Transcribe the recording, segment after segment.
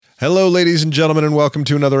Hello, ladies and gentlemen, and welcome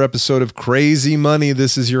to another episode of Crazy Money.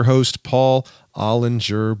 This is your host, Paul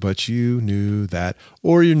Ollinger, but you knew that,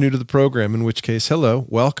 or you're new to the program, in which case, hello,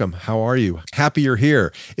 welcome. How are you? Happy you're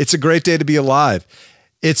here. It's a great day to be alive.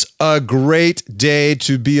 It's a great day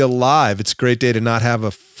to be alive. It's a great day to not have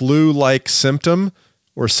a flu-like symptom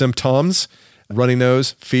or symptoms, runny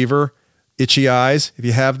nose, fever, itchy eyes. If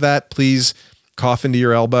you have that, please cough into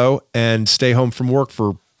your elbow and stay home from work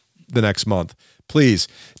for the next month. Please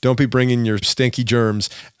don't be bringing your stinky germs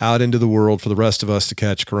out into the world for the rest of us to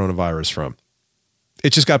catch coronavirus from. It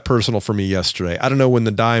just got personal for me yesterday. I don't know when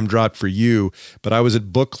the dime dropped for you, but I was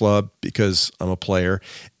at book club because I'm a player,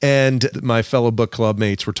 and my fellow book club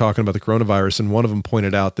mates were talking about the coronavirus, and one of them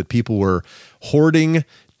pointed out that people were hoarding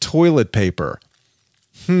toilet paper.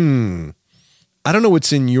 I don't know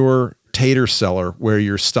what's in your tater cellar where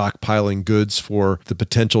you're stockpiling goods for the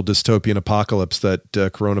potential dystopian apocalypse that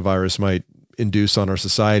coronavirus might induce on our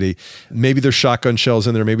society. Maybe there's shotgun shells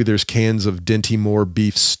in there. Maybe there's cans of Dinty Moore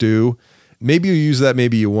beef stew. Maybe you use that.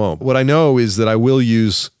 Maybe you won't. What I know is that I will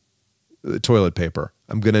use toilet paper.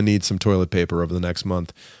 I'm going to need some toilet paper over the next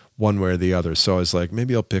month, one way or the other. So I was like,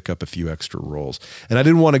 maybe I'll pick up a few extra rolls. And I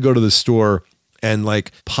didn't want to go to the store and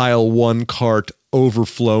like pile one cart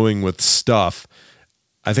overflowing with stuff.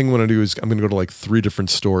 I think what I'm going to do is I'm going to go to like 3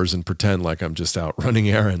 different stores and pretend like I'm just out running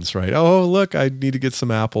errands, right? Oh, look, I need to get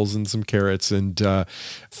some apples and some carrots and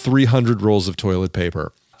 300 rolls of toilet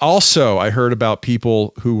paper. Also, I heard about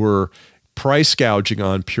people who were price gouging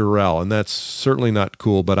on Purell, and that's certainly not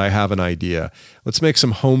cool, but I have an idea. Let's make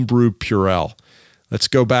some homebrew Purell. Let's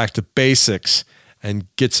go back to basics and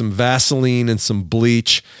get some Vaseline and some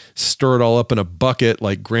bleach, stir it all up in a bucket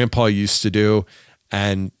like Grandpa used to do,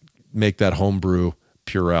 and make that homebrew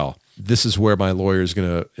Purell. This is where my lawyer is going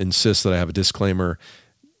to insist that I have a disclaimer.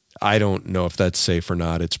 I don't know if that's safe or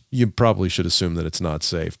not. You probably should assume that it's not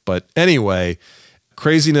safe. But anyway,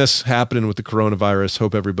 craziness happening with the coronavirus.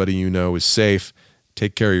 Hope everybody you know is safe.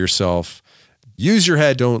 Take care of yourself. Use your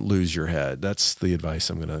head. Don't lose your head. That's the advice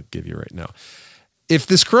I'm going to give you right now. If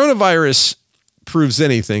this coronavirus proves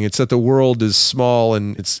anything, it's that the world is small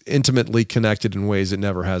and it's intimately connected in ways it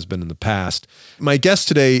never has been in the past. My guest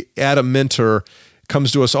today, Adam Minter,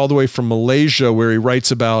 comes to us all the way from Malaysia, where he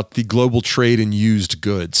writes about the global trade in used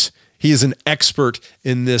goods. He is an expert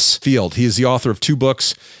in this field. He is the author of 2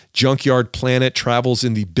 books, Junkyard Planet, Travels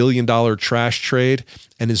in the Billion-Dollar Trash Trade,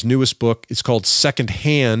 and his newest book is called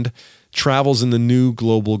Secondhand, Travels in the New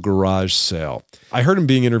Global Garage Sale. I heard him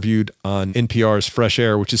being interviewed on NPR's Fresh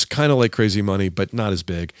Air, which is kind of like Crazy Money, but not as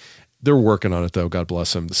big. They're working on it, though. God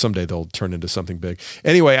bless them. Someday they'll turn into something big.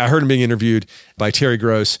 Anyway, I heard him being interviewed by Terry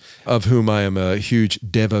Gross, of whom I am a huge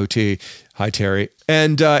devotee. Hi, Terry.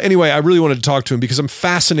 And anyway, I really wanted to talk to him because I'm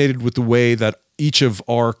fascinated with the way that each of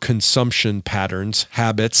our consumption patterns,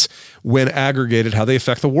 habits, when aggregated, how they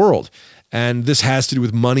affect the world. And this has to do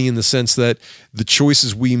with money in the sense that the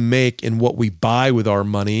choices we make in what we buy with our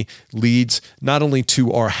money leads not only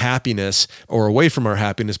to our happiness or away from our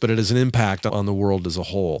happiness, but it has an impact on the world as a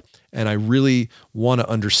whole. And I really want to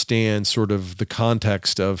understand sort of the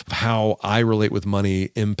context of how I relate with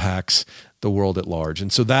money impacts the world at large.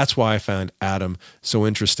 And so that's why I found Adam so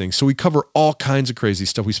interesting. So we cover all kinds of crazy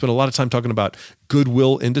stuff. We spent a lot of time talking about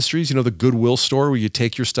Goodwill Industries, the Goodwill store where you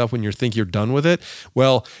take your stuff when you think you're done with it.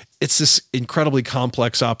 Well, it's this incredibly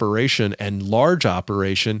complex operation and large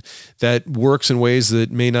operation that works in ways that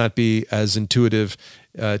may not be as intuitive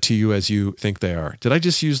to you as you think they are. Did I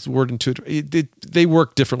just use the word intuitive? They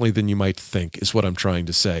work differently than you might think is what I'm trying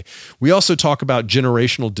to say. We also talk about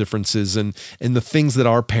generational differences and the things that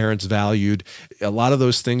our parents valued. A lot of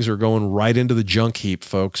those things are going right into the junk heap,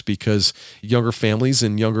 folks, because younger families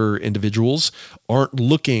and younger individuals aren't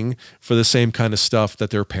looking for the same kind of stuff that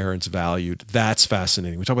their parents valued. That's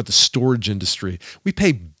fascinating. We talk about the storage industry. We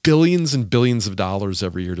pay billions and billions of dollars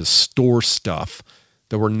every year to store stuff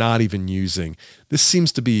that we're not even using. This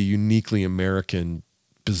seems to be a uniquely American,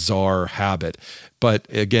 bizarre habit, but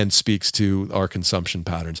again, speaks to our consumption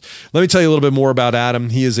patterns. Let me tell you a little bit more about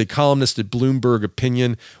Adam. He is a columnist at Bloomberg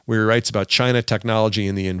Opinion, where he writes about China, technology,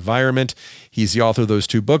 and the environment. He's the author of those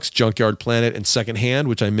 2 books, Junkyard Planet and Secondhand,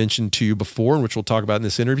 which I mentioned to you before and which we'll talk about in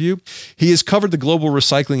this interview. He has covered the global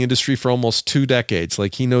recycling industry for almost 2 decades.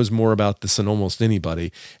 Like, he knows more about this than almost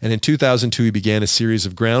anybody. And in 2002, he began a series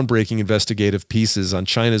of groundbreaking investigative pieces on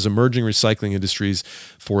China's emerging recycling industries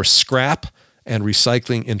for Scrap and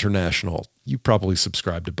Recycling International. You probably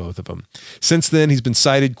subscribe to both of them. Since then, he's been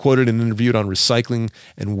cited, quoted, and interviewed on recycling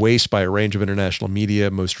and waste by a range of international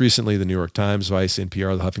media, most recently the New York Times, Vice,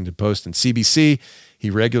 NPR, the Huffington Post, and CBC. He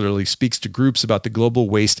regularly speaks to groups about the global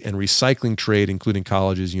waste and recycling trade, including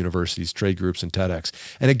colleges, universities, trade groups, and TEDx.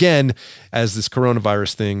 And again, as this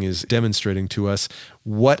coronavirus thing is demonstrating to us,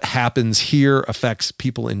 what happens here affects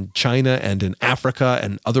people in China and in Africa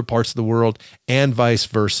and other parts of the world, and vice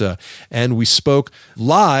versa. And we spoke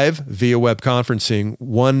live via web conferencing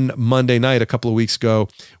one Monday night a couple of weeks ago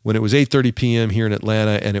when it was 8:30 p.m. here in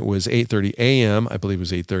Atlanta, and it was 8:30 a.m., I believe it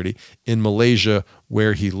was 8:30, in Malaysia,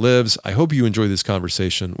 where he lives. I hope you enjoy this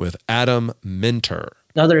conversation with Adam Minter.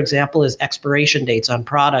 Another example is expiration dates on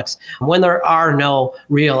products when there are no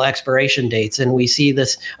real expiration dates. And we see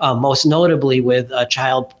this most notably with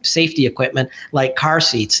child safety equipment like car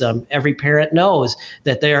seats. Every parent knows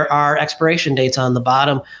that there are expiration dates on the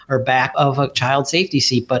bottom or back of a child safety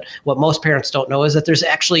seat. But what most parents don't know is that there's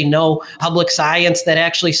actually no public science that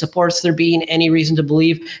actually supports there being any reason to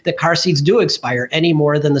believe that car seats do expire any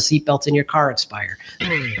more than the seatbelts in your car expire.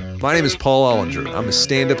 My name is Paul Ollinger. I'm a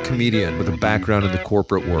stand-up comedian with a background in the corporate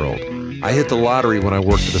world. I hit the lottery when I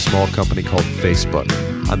worked at a small company called Facebook.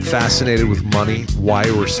 I'm fascinated with money, why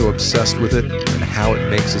we're so obsessed with it, and how it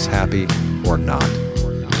makes us happy or not.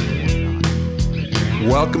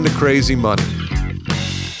 Welcome to Crazy Money.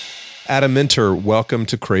 Adam Minter, welcome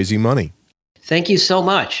to Crazy Money. Thank you so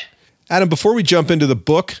much. Adam, before we jump into the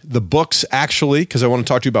books actually, because I want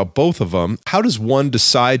to talk to you about both of them, how does one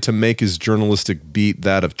decide to make his journalistic beat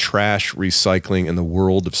that of trash, recycling, and the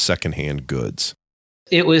world of secondhand goods?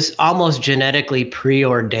 It was almost genetically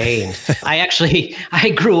preordained.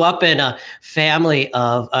 I grew up in a family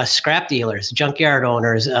of scrap dealers, junkyard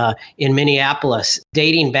owners in Minneapolis,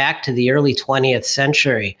 dating back to the early 20th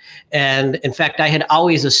century. And in fact, I had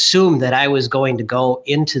always assumed that I was going to go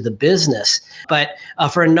into the business, but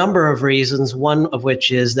for a number of reasons, one of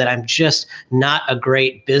which is that I'm just not a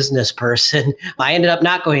great business person. I ended up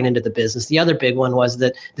not going into the business. The other big one was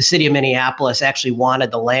that the city of Minneapolis actually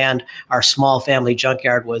wanted the land our small family junkyard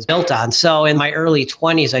was built on. So in my early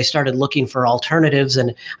 20s, I started looking for alternatives,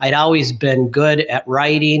 and I'd always been good at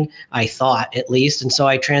writing, I thought at least. And so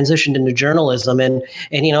I transitioned into journalism, and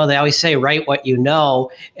you know, they always say, write what you know.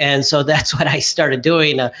 And so that's what I started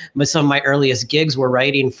doing. Some of my earliest gigs were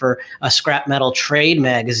writing for scrap metal trade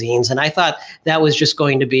magazines. And I thought that was just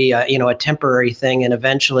going to be a temporary thing. And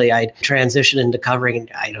eventually I'd transition into covering,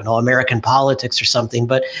 American politics or something.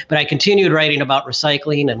 But I continued writing about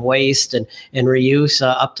recycling and waste and reuse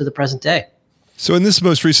up to the present day. So in this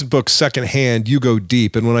most recent book, Secondhand, you go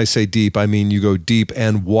deep. And when I say deep, I mean you go deep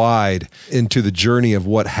and wide into the journey of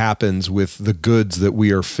what happens with the goods that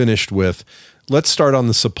we are finished with. Let's start on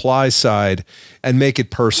the supply side and make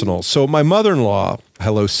it personal. So my mother-in-law,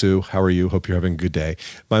 hello, Sue, how are you? Hope you're having a good day.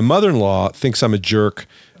 My mother-in-law thinks I'm a jerk,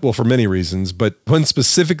 well, for many reasons, but one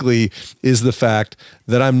specifically is the fact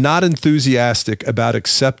that I'm not enthusiastic about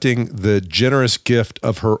accepting the generous gift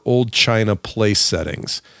of her old china place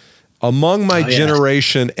settings. Among my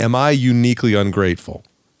generation, am I uniquely ungrateful?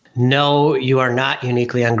 No, you are not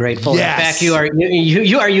uniquely ungrateful. Yes. In fact,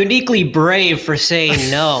 you are uniquely brave for saying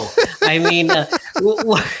no. I mean,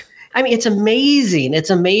 it's amazing. It's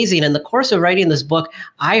amazing. In the course of writing this book,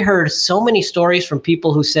 I heard so many stories from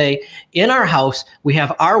people who say, in our house, we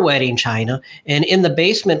have our wedding china, and in the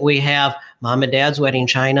basement, we have mom and dad's wedding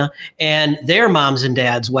china and their moms and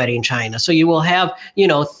dad's wedding china. So you will have,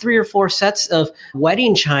 3 or 4 sets of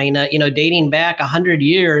wedding china, dating back 100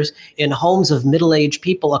 years in homes of middle-aged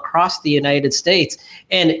people across the United States.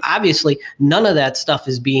 And obviously, none of that stuff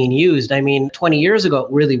is being used. I mean, 20 years ago,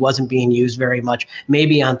 it really wasn't being used very much,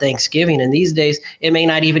 maybe on Thanksgiving. And these days, it may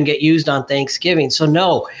not even get used on Thanksgiving. So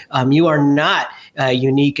no, you are not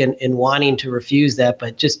unique in wanting to refuse that,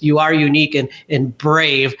 but just you are unique and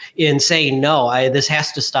brave in saying, no, this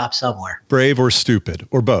has to stop somewhere. Brave or stupid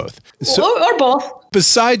or both. Or both.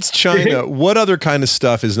 Besides China, what other kind of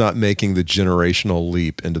stuff is not making the generational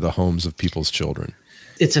leap into the homes of people's children?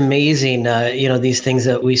 It's amazing, these things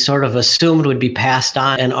that we sort of assumed would be passed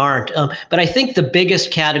on and aren't. But I think the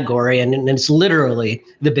biggest category, and it's literally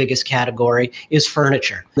the biggest category, is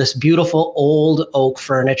furniture. This beautiful old oak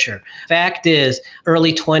furniture. Fact is,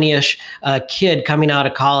 early 20-ish kid coming out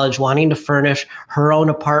of college wanting to furnish her own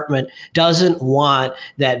apartment doesn't want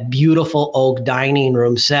that beautiful oak dining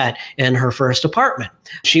room set in her first apartment.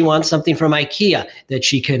 She wants something from IKEA that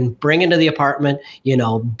she can bring into the apartment,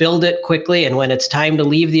 build it quickly. And when it's time to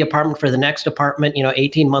leave the apartment for the next apartment,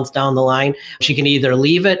 18 months down the line, she can either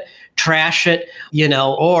leave it, trash it,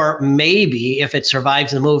 or maybe if it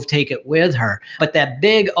survives the move, take it with her. But that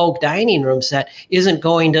big oak dining room set isn't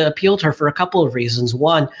going to appeal to her for a couple of reasons.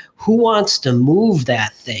 One, who wants to move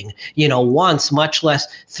that thing, once, much less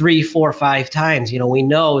 3, 4, 5 times? We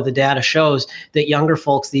know the data shows that younger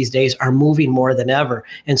folks these days are moving more than ever.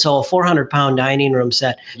 And so a 400-pound dining room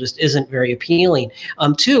set just isn't very appealing.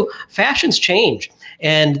 Two, fashions change.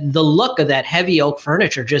 And the look of that heavy oak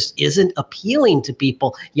furniture just isn't appealing to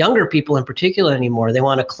people, younger people in particular, anymore. They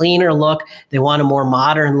want a cleaner look. They want a more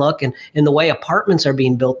modern look. And in the way apartments are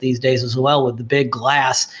being built these days as well, with the big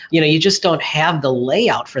glass, you just don't have the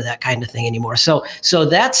layout for that kind of thing anymore. So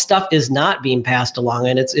that stuff is not being passed along,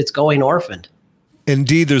 and it's going orphaned.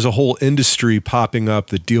 Indeed, there's a whole industry popping up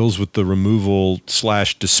that deals with the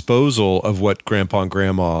removal/disposal of what grandpa and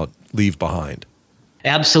grandma leave behind.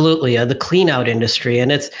 Absolutely. The clean out industry.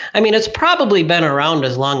 And it's probably been around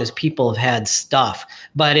as long as people have had stuff,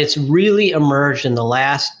 but it's really emerged in the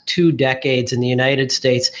last 2 decades in the United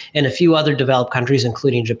States and a few other developed countries,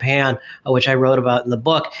 including Japan, which I wrote about in the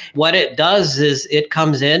book. What it does is it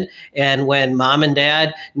comes in, and when mom and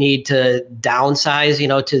dad need to downsize,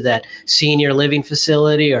 to that senior living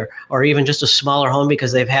facility or even just a smaller home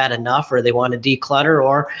because they've had enough, or they want to declutter,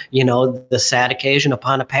 or, the sad occasion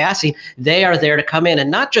upon a passing, they are there to come in and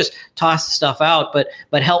not just toss the stuff out,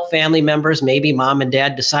 but help family members, maybe mom and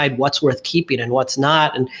dad, decide what's worth keeping and what's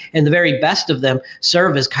not. And the very best of them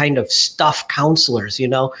serve as kind of stuff counselors,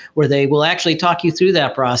 where they will actually talk you through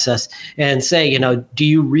that process and say, do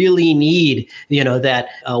you really need, that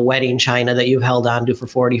wedding china that you've held on to for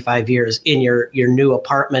 45 years in your new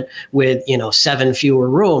apartment with, 7 fewer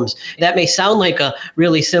rooms? That may sound like a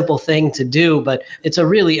really simple thing to do, but it's a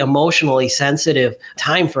really emotionally sensitive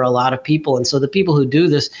time for a lot of people. And so the people who do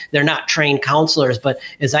this, they're not trained counselors, but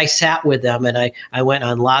as I sat with them and I went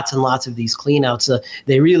on lots and lots of these cleanouts,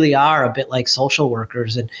 they really are a bit like social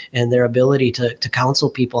workers and their ability to counsel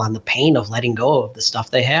people on the pain of letting go of the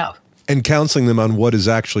stuff they have. And counseling them on what is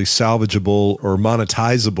actually salvageable or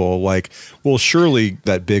monetizable. Like, well, surely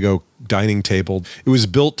that big oak dining table, it was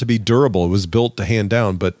built to be durable. It was built to hand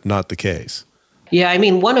down, but not the case. Yeah,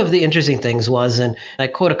 one of the interesting things was, and I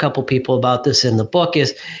quote a couple people about this in the book,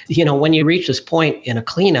 is, when you reach this point in a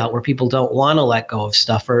clean out where people don't want to let go of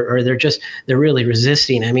stuff, or they're really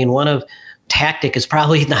resisting. One of tactic is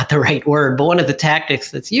probably not the right word, but one of the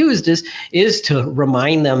tactics that's used is to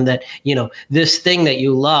remind them that, this thing that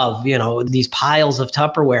you love, these piles of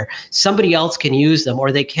Tupperware, somebody else can use them,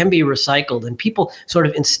 or they can be recycled. And people sort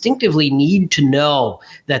of instinctively need to know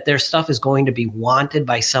that their stuff is going to be wanted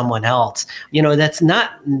by someone else. That's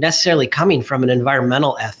not necessarily coming from an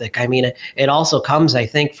environmental ethic. It also comes, I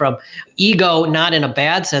think, from ego, not in a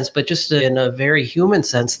bad sense, but just in a very human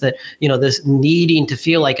sense, that, this needing to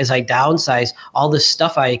feel like, as I downsize, all this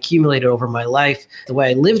stuff I accumulated over my life, the way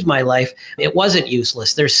I lived my life, it wasn't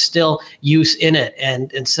useless. There's still use in it.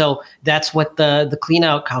 And so that's what the clean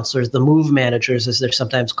out counselors, the move managers, as they're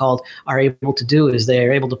sometimes called, are able to do, is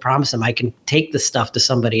they're able to promise them, I can take the stuff to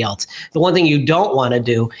somebody else. The one thing you don't want to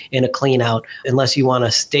do in a clean out, unless you want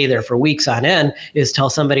to stay there for weeks on end, is tell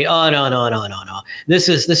somebody, oh, no. This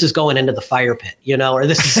is going into the fire pit, or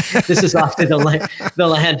this is off to the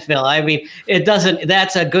landfill. It doesn't,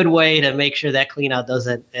 that's a good way to make sure that clean out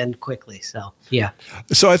doesn't end quickly. So, yeah.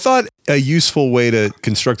 So I thought a useful way to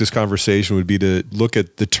construct this conversation would be to look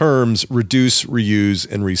at the terms reduce, reuse,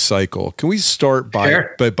 and recycle. Can we start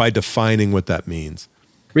by defining what that means?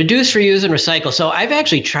 Reduce, reuse, and recycle. So I've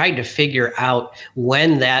actually tried to figure out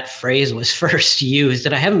when that phrase was first used,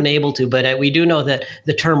 and I haven't been able to, but we do know that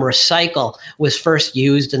the term recycle was first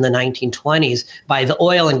used in the 1920s by the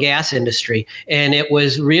oil and gas industry. And it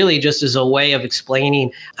was really just as a way of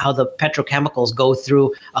explaining how the petrochemicals go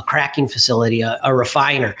through a cracking facility, a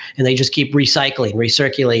refiner, and they just keep recycling,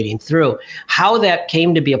 recirculating through. How that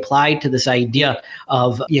came to be applied to this idea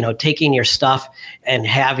of, taking your stuff and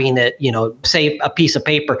having it, say a piece of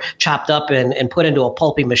paper chopped up and put into a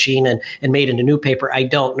pulping machine and made into new paper, I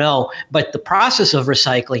don't know. But the process of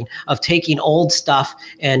recycling, of taking old stuff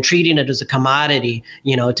and treating it as a commodity,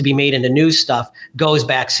 to be made into new stuff, goes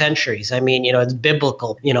back centuries. It's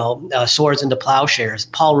biblical, swords into plowshares.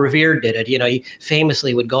 Paul Revere did it. He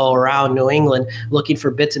famously would go around New England looking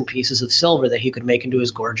for bits and pieces of silver that he could make into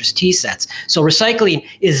his gorgeous tea sets. So recycling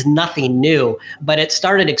is nothing new, but it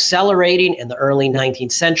started accelerating in the early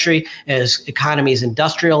 19th century as economies industrialized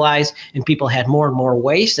industrialized and people had more and more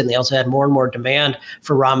waste, and they also had more and more demand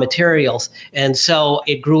for raw materials. And so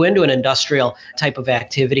it grew into an industrial type of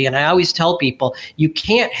activity. And I always tell people, you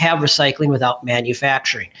can't have recycling without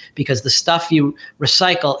manufacturing, because the stuff you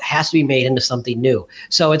recycle has to be made into something new.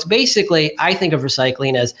 So it's basically, I think of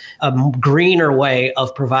recycling as a greener way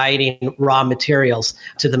of providing raw materials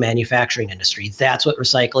to the manufacturing industry. That's what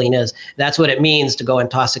recycling is. That's what it means to go and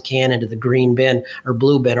toss a can into the green bin or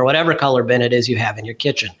blue bin or whatever color bin it is you have in your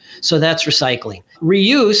kitchen. So that's recycling.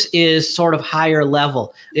 Reuse is sort of higher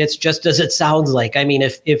level. It's just as it sounds like. I mean,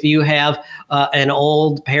 if you have an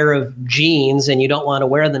old pair of jeans and you don't want to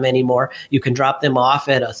wear them anymore, you can drop them off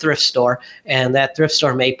at a thrift store, and that thrift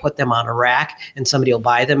store may put them on a rack and somebody will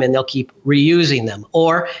buy them and they'll keep reusing them.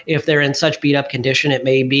 Or if they're in such beat up condition, it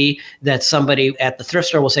may be that somebody at the thrift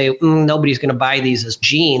store will say, nobody's going to buy these as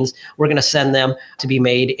jeans. We're going to send them to be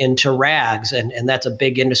made into rags. And that's a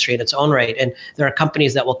big industry in its own right. And there are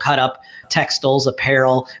companies that will cut up textiles,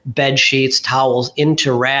 apparel, bed sheets, towels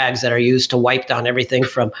into rags that are used to wipe down everything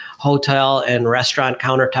from hotel and restaurant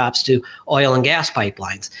countertops to oil and gas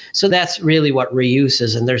pipelines. So that's really what reuse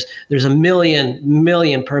is. And there's a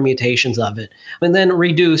million permutations of it. And then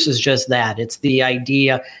reduce is just that. It's the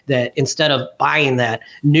idea that instead of buying that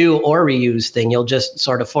new or reused thing, you'll just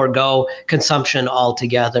sort of forego consumption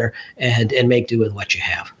altogether and make do with what you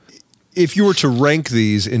have. If you were to rank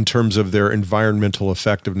these in terms of their environmental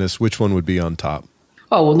effectiveness, which one would be on top?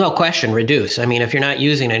 Oh, well, no question, reduce. I mean, if you're not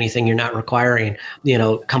using anything, you're not requiring,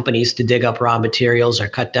 companies to dig up raw materials or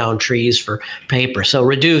cut down trees for paper. So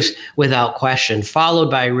reduce without question,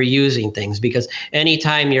 followed by reusing things, because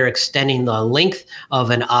anytime you're extending the length of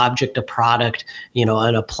an object, a product,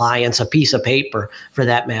 an appliance, a piece of paper for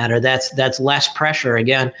that matter, that's less pressure,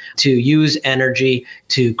 again, to use energy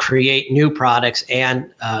to create new products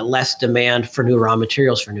and less demand for new raw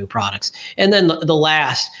materials for new products. And then the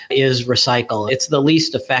last is recycle. It's the least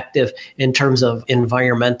effective in terms of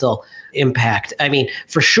environmental impact. I mean,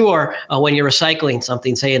 for sure, when you're recycling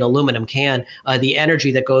something, say an aluminum can, the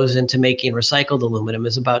energy that goes into making recycled aluminum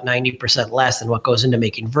is about 90% less than what goes into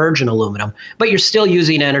making virgin aluminum, but you're still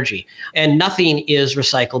using energy, and nothing is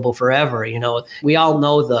recyclable forever. We all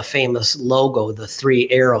know the famous logo, the 3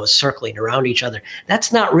 arrows circling around each other.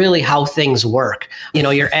 That's not really how things work.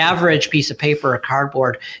 Your average piece of paper or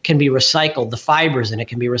cardboard can be recycled, the fibers in it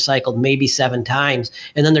can be recycled maybe 7 times,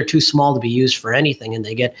 and then they're too small to be used for anything, and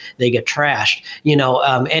they get trashed.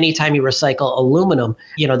 Anytime you recycle aluminum,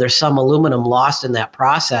 there's some aluminum lost in that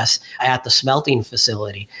process at the smelting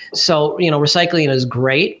facility. So, recycling is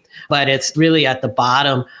great, but it's really at the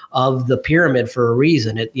bottom of the pyramid for a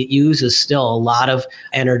reason. It uses still a lot of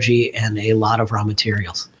energy and a lot of raw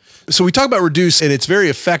materials. So we talk about reduce, and it's very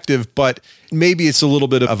effective, but maybe it's a little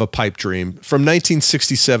bit of a pipe dream. From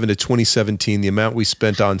 1967 to 2017, the amount we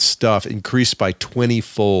spent on stuff increased by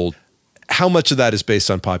 20-fold. How much of that is based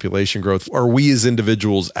on population growth? Are we as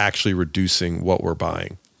individuals actually reducing what we're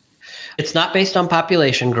buying? It's not based on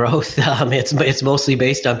population growth. It's mostly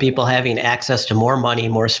based on people having access to more money,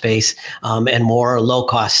 more space, and more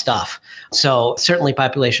low-cost stuff. So certainly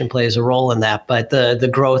population plays a role in that, but the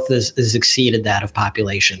growth is exceeded that of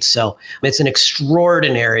population. So it's an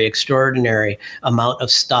extraordinary amount of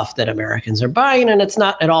stuff that Americans are buying, and it's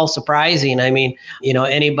not at all surprising. I mean,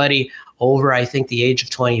 anybody over, I think, the age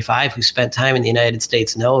of 25 who spent time in the United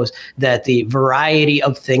States knows that the variety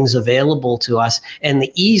of things available to us and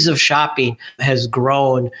the ease of shopping has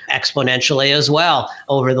grown exponentially as well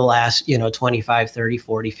over the last, 25, 30,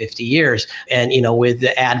 40, 50 years. And, with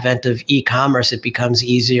the advent of e-commerce, it becomes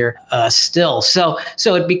easier still. So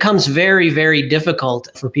it becomes very, very difficult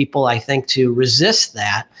for people, I think, to resist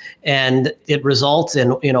that. And it results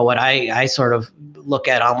in, what I sort of look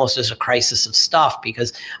at almost as a crisis of stuff,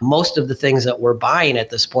 because most of the things that we're buying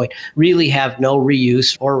at this point really have no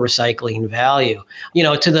reuse or recycling value.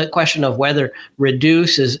 To the question of whether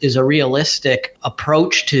reduce is a realistic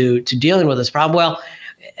approach to dealing with this problem, well,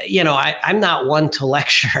 I'm not one to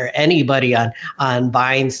lecture anybody on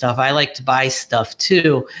buying stuff. I like to buy stuff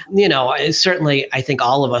too. Certainly I think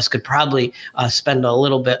all of us could probably spend a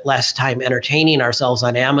little bit less time entertaining ourselves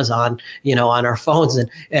on Amazon, on our phones,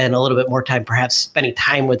 and a little bit more time perhaps spending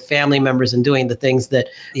time with family members and doing the things that,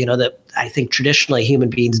 that I think traditionally human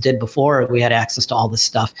beings did before we had access to all this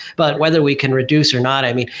stuff. But whether we can reduce or not,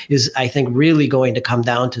 is I think really going to come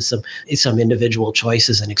down to some individual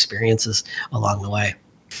choices and experiences along the way.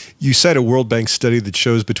 You cite a World Bank study that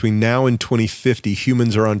shows between now and 2050,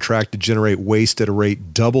 humans are on track to generate waste at a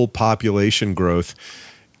rate double population growth.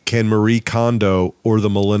 Can Marie Kondo or the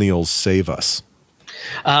millennials save us?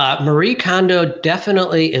 Marie Kondo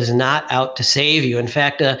definitely is not out to save you. In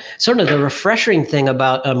fact, sort of the refreshing thing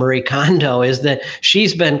about Marie Kondo is that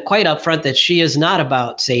she's been quite upfront that she is not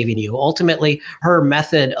about saving you. Ultimately, her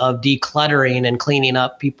method of decluttering and cleaning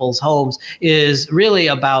up people's homes is really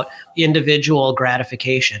about individual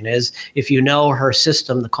gratification. Is if you know her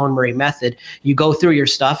system, the KonMari method, you go through your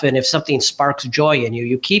stuff, and if something sparks joy in you,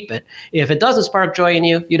 you keep it. If it doesn't spark joy in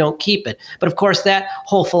you, you don't keep it. But of course, that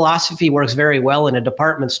whole philosophy works very well in a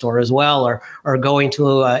department store as well, or going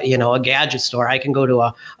to a gadget store. I can go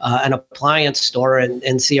to an appliance store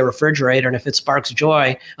and see a refrigerator, and if it sparks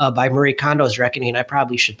joy by Marie Kondo's reckoning, I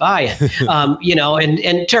probably should buy it.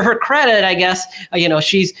 And to her credit, I guess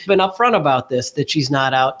she's been upfront about this, that she's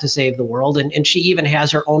not out to save the world, and she even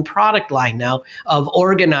has her own product line now of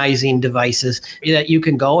organizing devices that you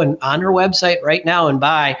can go and on her website right now and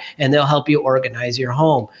buy, and they'll help you organize your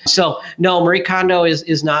home. So no, Marie Kondo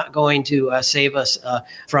is not going to save us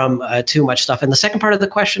from too much stuff. And the second part of the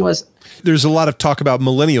question was? There's a lot of talk about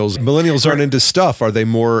millennials. Millennials aren't into stuff. Are they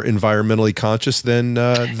more environmentally conscious than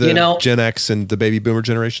the Gen X and the baby boomer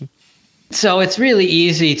generation? So it's really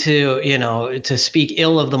easy to speak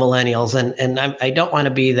ill of the millennials, and I don't want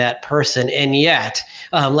to be that person. And yet,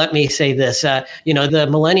 let me say this: the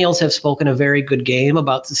millennials have spoken a very good game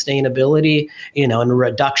about sustainability, and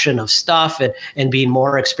reduction of stuff and being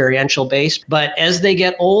more experiential based. But as they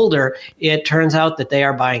get older, it turns out that they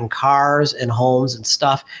are buying cars and homes and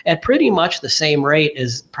stuff at pretty much the same rate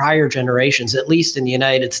as prior generations, at least in the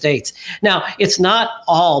United States. Now, it's not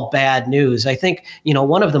all bad news. I think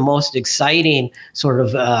one of the most exciting sort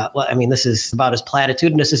of, this is about as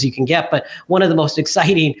platitudinous as you can get, but one of the most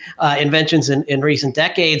exciting inventions in recent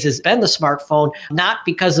decades has been the smartphone, not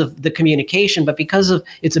because of the communication, but because of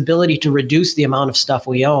its ability to reduce the amount of stuff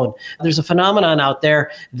we own. There's a phenomenon out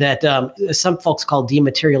there that some folks call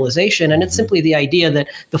dematerialization, and it's simply the idea that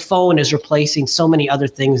the phone is replacing so many other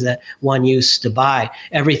things that one used to buy.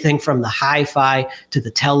 Everything from the hi-fi to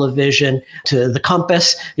the television to the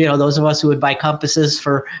compass. Those of us who would buy compasses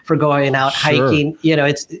for going out hiking,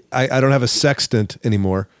 I don't have a sextant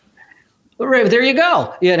anymore. Right, there you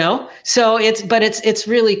go. So it's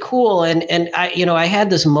really cool. And I had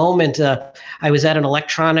this moment. I was at an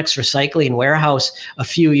electronics recycling warehouse a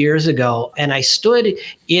few years ago, and I stood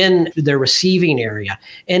in the receiving area,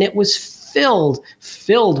 and it was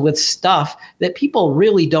filled with stuff that people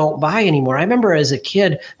really don't buy anymore. I remember as a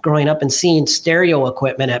kid growing up and seeing stereo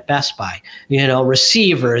equipment at Best Buy,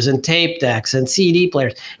 receivers and tape decks and CD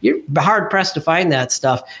players. You're hard pressed to find that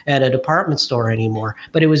stuff at a department store anymore.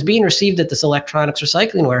 But it was being received at this electronics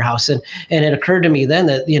recycling warehouse. And it occurred to me then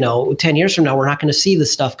that, 10 years from now, we're not going to see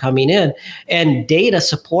this stuff coming in. And data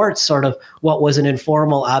supports sort of what was an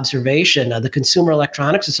informal observation. The Consumer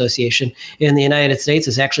Electronics Association in the United States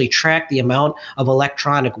has actually tracked the amount of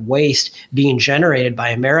electronic waste being generated by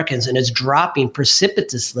Americans, and it's dropping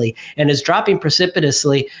precipitously,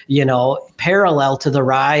 parallel to the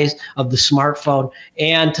rise of the smartphone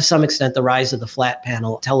and to some extent the rise of the flat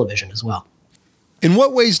panel television as well. In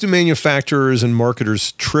what ways do manufacturers and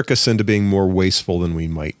marketers trick us into being more wasteful than we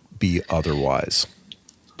might be otherwise?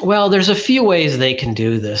 Well, there's a few ways they can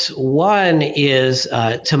do this. One is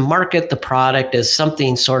to market the product as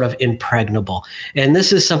something sort of impregnable. And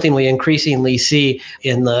this is something we increasingly see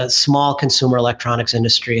in the small consumer electronics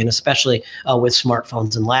industry, and especially with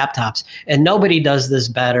smartphones and laptops. And nobody does this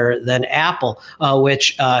better than Apple,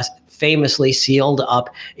 which famously sealed up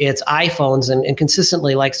its iPhones and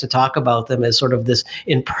consistently likes to talk about them as sort of this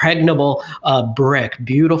impregnable brick,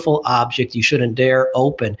 beautiful object you shouldn't dare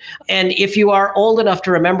open. And if you are old enough to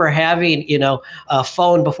remember having, a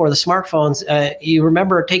phone before the smartphones, you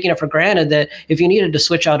remember taking it for granted that if you needed to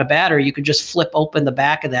switch out a battery, you could just flip open the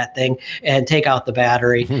back of that thing and take out the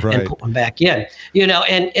battery and put one back in,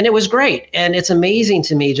 and it was great. And it's amazing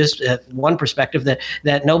to me, just one perspective,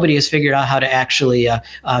 that nobody has figured out how to actually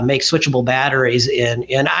make switchable batteries in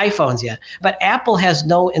iPhones yet. But Apple has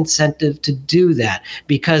no incentive to do that,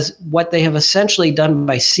 because what they have essentially done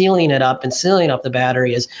by sealing it up and sealing up the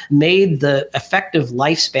battery is made the effective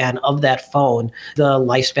lifespan of that phone the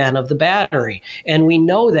lifespan of the battery. And we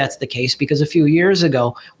know that's the case because a few years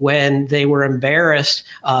ago, when they were embarrassed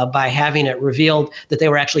by having it revealed that they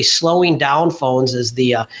were actually slowing down phones as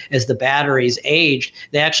the batteries aged,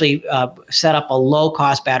 they actually set up a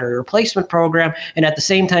low-cost battery replacement program. And at the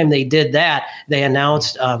same time they they did that, they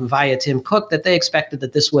announced via Tim Cook that they expected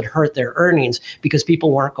that this would hurt their earnings because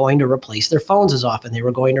people weren't going to replace their phones as often. They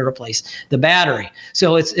were going to replace the battery.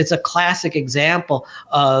 So it's a classic example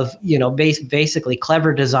of, basically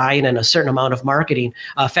clever design and a certain amount of marketing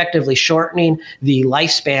effectively shortening the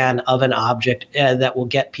lifespan of an object that will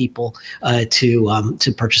get people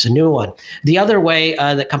to purchase a new one. The other way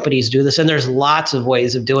that companies do this, and there's lots of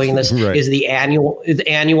ways of doing this, right, is the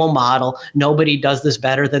annual model. Nobody does this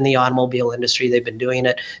better than the automobile industry. They've been doing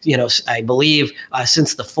it, I believe,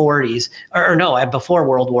 since the 40s, or no, before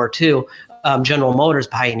World War II. General Motors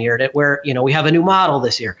pioneered it, where we have a new model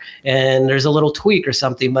this year and there's a little tweak or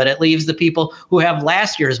something, but it leaves the people who have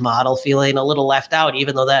last year's model feeling a little left out,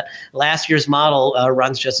 even though that last year's model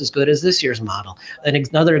runs just as good as this year's model. And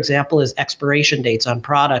another example is expiration dates on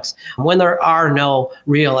products when there are no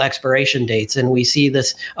real expiration dates, and we see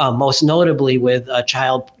this most notably with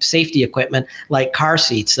child safety equipment like car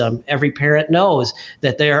seats. Every parent knows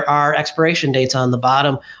that there are expiration dates on the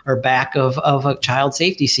bottom or back of a child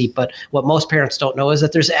safety seat, but what most parents don't know is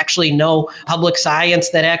that there's actually no public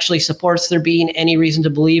science that actually supports there being any reason to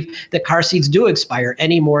believe that car seats do expire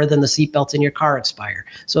any more than the seatbelts in your car expire.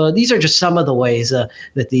 So these are just some of the ways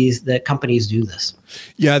that companies do this.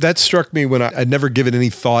 Yeah, that struck me when I'd never given any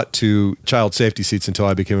thought to child safety seats until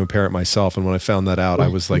I became a parent myself. And when I found that out, I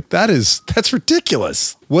was like, that's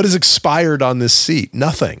ridiculous. What is expired on this seat?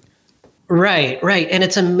 Nothing. Right. And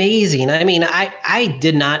it's amazing. I mean, I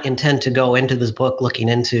did not intend to go into this book looking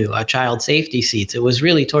into child safety seats. It was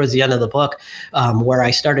really towards the end of the book where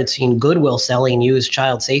I started seeing Goodwill selling used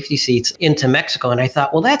child safety seats into Mexico. And I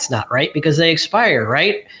thought, well, that's not right because they expire,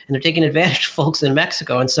 right? And they're taking advantage of folks in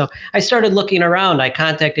Mexico. And so I started looking around. I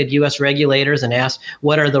contacted U.S. regulators and asked,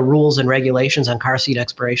 what are the rules and regulations on car seat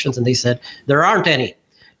expirations? And they said, there aren't any.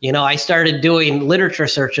 I started doing literature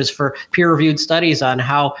searches for peer-reviewed studies on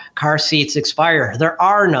how car seats expire. There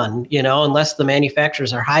are none, unless the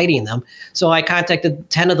manufacturers are hiding them. So I contacted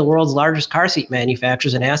 10 of the world's largest car seat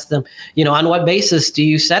manufacturers and asked them, on what basis do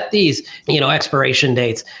you set these, expiration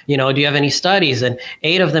dates? Do you have any studies? And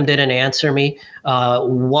 8 of them didn't answer me.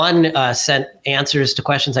 One sent answers to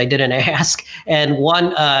questions I didn't ask, and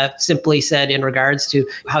one simply said, in regards to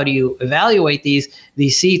how do you evaluate these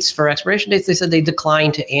seats for expiration dates, they said they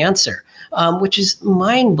declined to answer, which is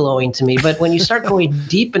mind-blowing to me. But when you start going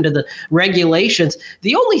deep into the regulations,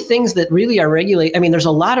 the only things that really are there's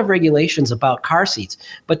a lot of regulations about car seats,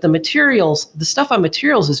 but the stuff on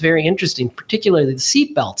materials is very interesting, particularly the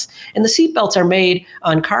seat belts. And the seat belts are made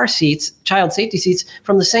on car seats, child safety seats,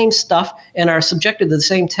 from the same stuff and are subjected to the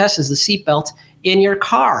same tests as the seat belts in your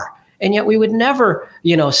car. And yet we would never,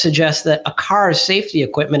 suggest that a car's safety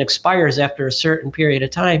equipment expires after a certain period of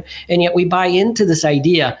time. And yet we buy into this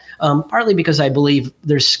idea, partly because I believe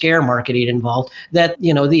there's scare marketing involved, that, the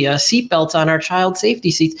seatbelts on our child safety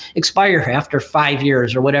seats expire after 5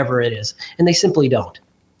 years or whatever it is. And they simply don't.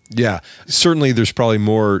 Yeah, certainly there's probably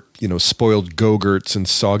more, spoiled Go-Gurts and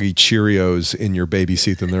soggy Cheerios in your baby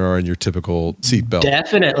seat than there are in your typical seatbelt.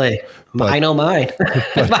 Definitely. I know mine.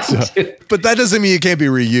 But that doesn't mean it can't be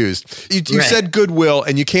reused. You Right. said Goodwill,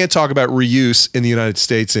 and you can't talk about reuse in the United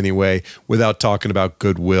States anyway without talking about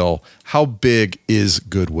Goodwill. How big is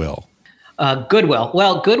Goodwill? Goodwill.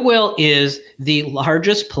 Well, Goodwill is the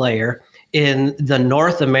largest player in the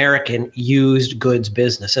North American used goods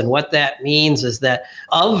business. And what that means is that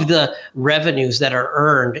of the revenues that are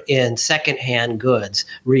earned in secondhand goods,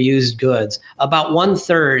 reused goods, about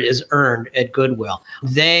 1/3 is earned at Goodwill.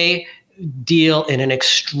 They deal in an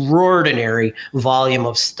extraordinary volume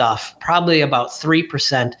of stuff, probably about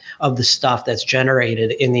 3% of the stuff that's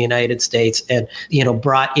generated in the United States and,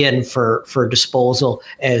 brought in for disposal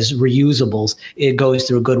as reusables, it goes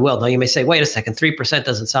through Goodwill. Now you may say, wait a second, 3%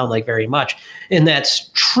 doesn't sound like very much. And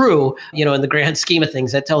that's true, in the grand scheme of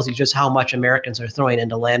things. That tells you just how much Americans are throwing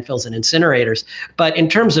into landfills and incinerators. But in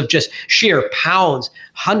terms of just sheer pounds,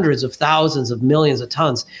 hundreds of thousands of millions of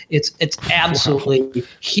tons, it's absolutely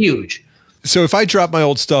huge. So if I drop my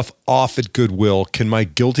old stuff off at Goodwill, can my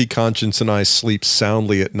guilty conscience and I sleep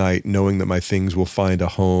soundly at night knowing that my things will find a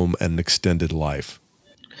home and an extended life?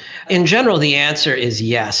 In general, the answer is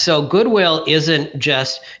yes. So Goodwill isn't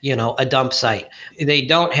just, a dump site. They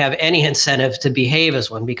don't have any incentive to behave as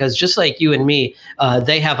one because just like you and me,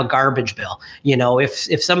 they have a garbage bill.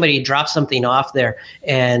 If somebody drops something off there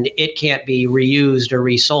and it can't be reused or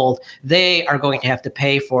resold, they are going to have to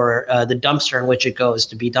pay for the dumpster in which it goes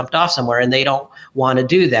to be dumped off somewhere. And they don't want to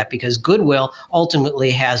do that because Goodwill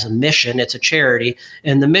ultimately has a mission. It's a charity.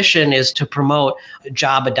 And the mission is to promote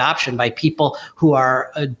job adoption by people who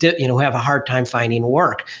are who have a hard time finding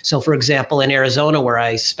work. So, for example, in Arizona, where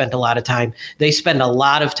I spent a lot of time, they spend a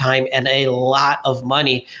lot of time and a lot of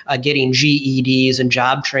money getting GEDs and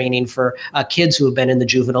job training for kids who have been in the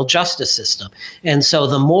juvenile justice system. And so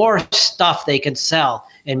the more stuff they can sell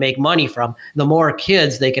and make money from, the more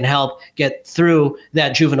kids they can help get through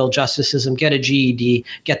that juvenile justice system, get a GED,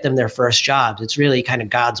 get them their first jobs. It's really kind of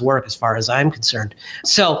God's work as far as I'm concerned.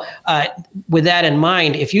 So with that in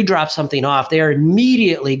mind, if you drop something off, they are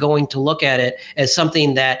immediately going to look at it as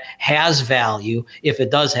something that has value, if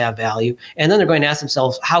it does have value. And then they're going to ask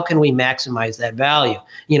themselves, how can we maximize that value?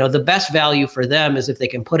 The best value for them is if they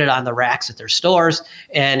can put it on the racks at their stores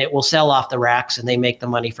and it will sell off the racks and they make the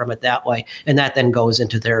money from it that way. And that then goes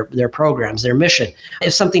into their programs, their mission.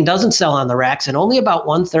 If something doesn't sell on the racks, and only about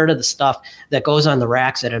 1/3 of the stuff that goes on the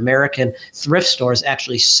racks at American thrift stores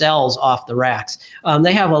actually sells off the racks,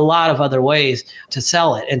 they have a lot of other ways to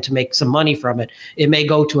sell it and to make some money from it. It may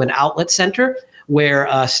go to an outlet center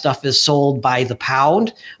where stuff is sold by the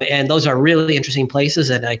pound. And those are really interesting places.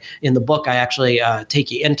 And in the book, I actually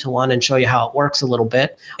take you into one and show you how it works a little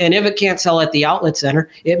bit. And if it can't sell at the outlet center,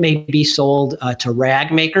 it may be sold to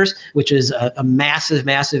rag makers, which is a massive,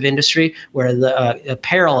 massive industry where the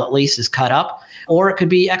apparel at least is cut up, or it could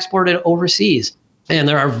be exported overseas. And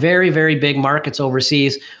there are very, very big markets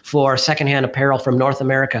overseas for secondhand apparel from North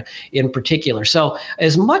America in particular. So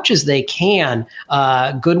as much as they can,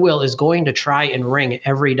 Goodwill is going to try and wring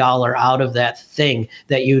every dollar out of that thing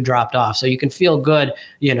that you dropped off. So you can feel good,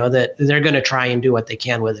 that they're going to try and do what they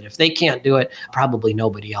can with it. If they can't do it, probably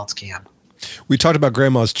nobody else can. We talked about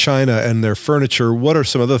Grandma's China and their furniture. What are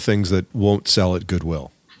some other things that won't sell at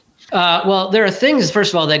Goodwill? Well, there are things,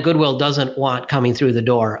 first of all, that Goodwill doesn't want coming through the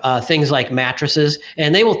door. Things like mattresses,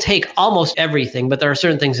 and they will take almost everything, but there are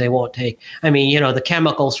certain things they won't take. I mean, the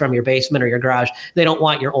chemicals from your basement or your garage, they don't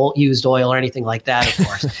want your old used oil or anything like that, of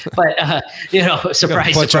course. But,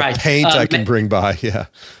 surprise, surprise. Of paint I can bring by, yeah.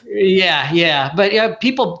 Yeah. But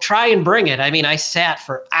people try and bring it. I mean, I sat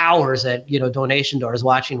for hours at, donation doors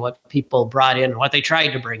watching what people brought in and what they tried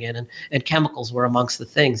to bring in, and chemicals were amongst the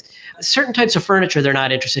things. Certain types of furniture they're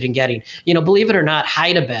not interested in getting. Believe it or not,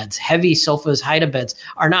 hide-a-beds, heavy sofas, hide-a-beds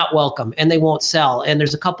are not welcome and they won't sell. And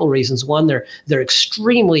there's a couple reasons. One, they're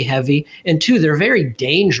extremely heavy, and two, they're very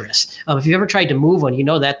dangerous. If you've ever tried to move one,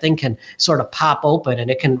 that thing can sort of pop open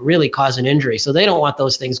and it can really cause an injury. So they don't want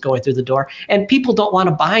those things going through the door, and people don't want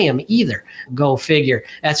to buy them either. Go figure.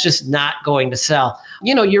 That's just not going to sell.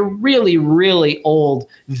 Your really, really old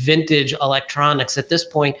vintage electronics at this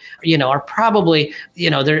point, are probably,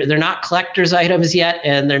 they're not collector's items yet,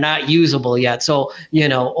 and they're not usable yet. So,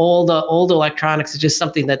 old electronics is just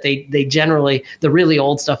something that they generally, the really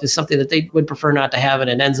old stuff is something that they would prefer not to have, and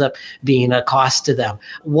it ends up being a cost to them.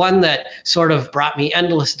 One that sort of brought me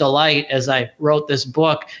endless delight as I wrote this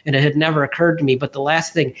book, and it had never occurred to me, but the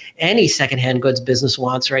last thing any secondhand goods business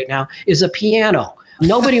wants right now is a piano.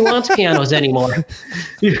 Nobody wants pianos anymore.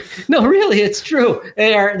 No, really, it's true.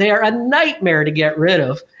 They are a nightmare to get rid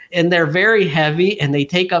of. And they're very heavy and they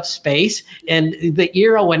take up space. And the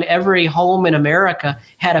era when every home in America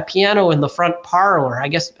had a piano in the front parlor, I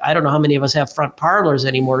don't know how many of us have front parlors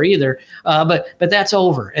anymore either, but that's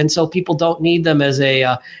over. And so people don't need them as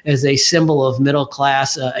a symbol of middle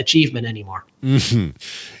class achievement anymore. Mm-hmm.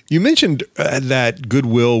 You mentioned that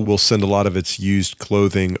Goodwill will send a lot of its used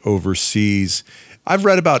clothing overseas. I've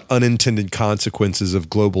read about unintended consequences of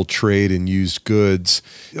global trade in used goods.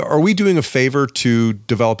 Are we doing a favor to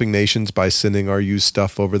developing nations by sending our used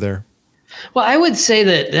stuff over there? Well, I would say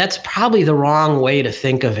that that's probably the wrong way to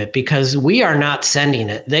think of it, because we are not sending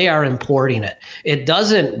it. They are importing it. It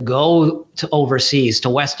doesn't go to overseas, to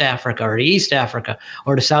West Africa or to East Africa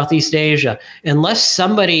or to Southeast Asia, unless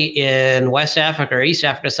somebody in West Africa or East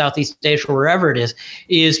Africa, Southeast Asia, wherever it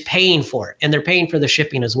is paying for it. And they're paying for the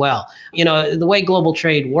shipping as well. The way global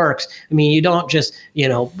trade works, you don't just,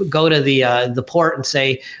 go to the port and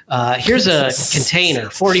say, here's a container,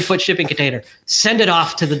 40-foot shipping container, send it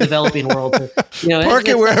off to the developing world. Park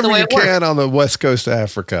it wherever you can on the west coast of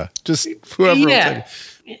Africa. Just whoever.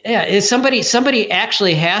 Yeah, somebody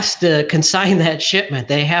actually has to consign that shipment.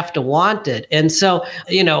 They have to want it. And so,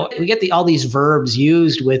 we get all these verbs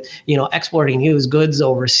used with, exporting used goods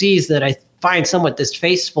overseas that I find somewhat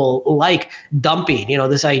distasteful, like dumping,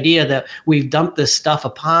 this idea that we've dumped this stuff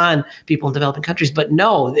upon people in developing countries. But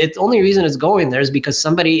no, the only reason it's going there is because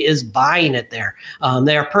somebody is buying it there.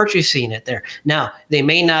 They are purchasing it there. Now, they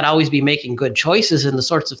may not always be making good choices in the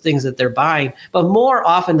sorts of things that they're buying, but more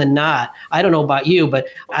often than not, I don't know about you, but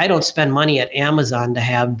I don't spend money at Amazon to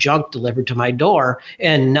have junk delivered to my door,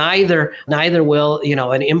 and neither will,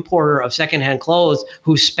 an importer of secondhand clothes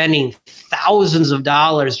who's spending thousands of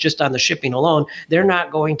dollars just on the shipping alone. They're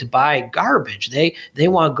not going to buy garbage. They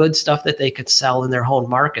want good stuff that they could sell in their home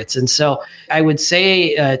markets. And so I would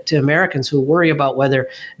say to Americans who worry about whether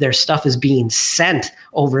their stuff is being sent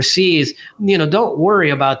overseas, don't worry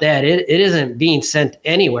about that. It isn't being sent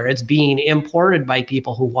anywhere. It's being imported by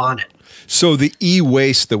people who want it. So the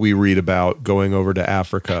e-waste that we read about going over to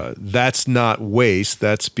Africa, that's not waste.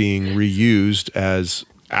 That's being reused as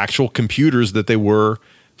actual computers that they were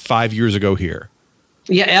 5 years ago here.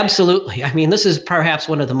 Yeah, absolutely. I mean, this is perhaps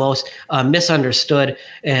one of the most misunderstood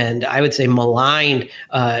and I would say maligned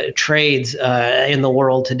trades in the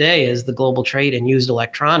world today is the global trade in used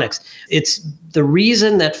electronics. It's the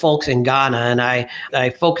reason that folks in Ghana, and I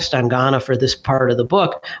focused on Ghana for this part of the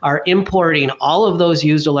book, are importing all of those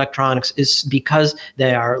used electronics is because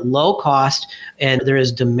they are low cost and there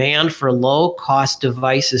is demand for low cost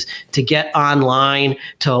devices to get online,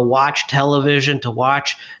 to watch television, to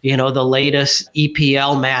watch, the latest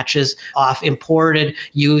EPL matches off imported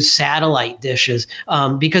used satellite dishes,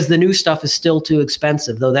 because the new stuff is still too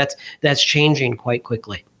expensive, though that's changing quite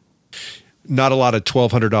quickly. Not a lot of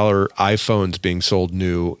 $1,200 iPhones being sold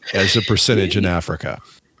new as a percentage in Africa.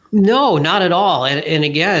 No, not at all. And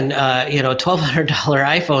again, $1,200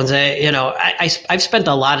 iPhones. I've spent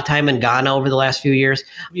a lot of time in Ghana over the last few years.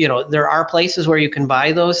 There are places where you can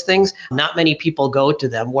buy those things. Not many people go to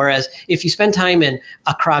them. Whereas if you spend time in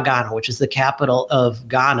Accra, Ghana, which is the capital of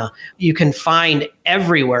Ghana, you can find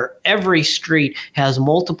everywhere. Every street has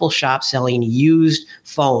multiple shops selling used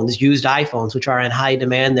phones, used iPhones, which are in high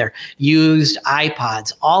demand there, used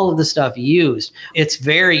iPods, all of the stuff used. It's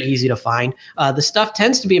very easy to find. The stuff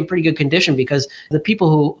tends to be in pretty good condition because the people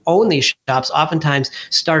who own these shops oftentimes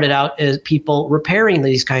started out as people repairing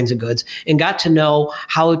these kinds of goods and got to know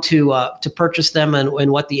how to purchase them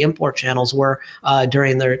and what the import channels were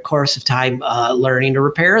during their course of time learning to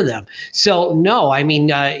repair them. So no, I mean,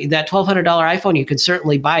 that $1,200 iPhone, you could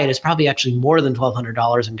certainly buy it. It's probably actually more than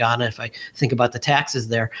 $1,200 in Ghana if I think about the taxes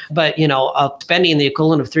there. But, spending the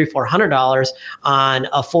equivalent of $300-400 on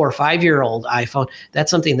a 4 or 5 year old iPhone, that's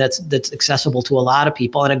something that's accessible to a lot of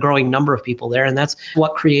people and a growing number of people there. And that's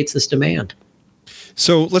what creates this demand.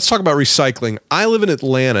 So let's talk about recycling. I live in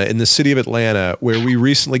Atlanta, in the city of Atlanta, where we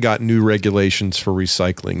recently got new regulations for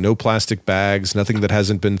recycling. No plastic bags, nothing that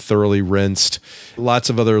hasn't been thoroughly rinsed, lots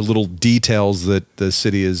of other little details that the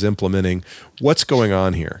city is implementing. What's going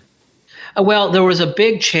on here? Well, there was a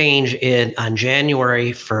big change on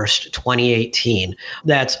January 1st, 2018,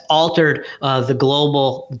 that's altered the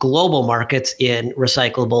global markets in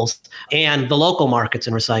recyclables and the local markets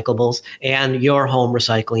in recyclables and your home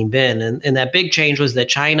recycling bin. And that big change was that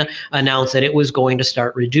China announced that it was going to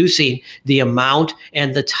start reducing the amount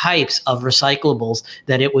and the types of recyclables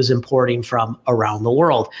that it was importing from around the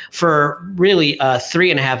world. For really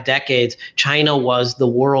 3.5 decades, China was the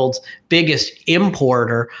world's biggest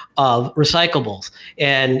importer of recyclables.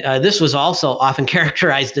 And this was also often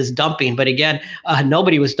characterized as dumping. But again,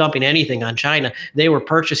 nobody was dumping anything on China. They were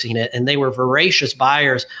purchasing it, and they were voracious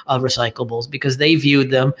buyers of recyclables because they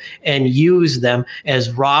viewed them and used them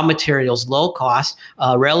as raw materials, low cost,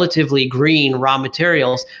 relatively green raw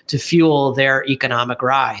materials to fuel their economic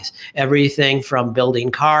rise. Everything from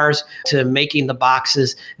building cars to making the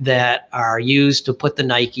boxes that are used to put the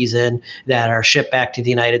Nikes in that are shipped back to the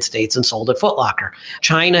United States and sold at Foot Locker.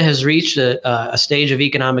 China has reached a stage of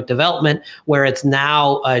economic development where it's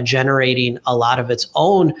now generating a lot of its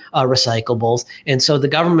own recyclables. And so the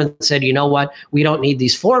government said, you know what, we don't need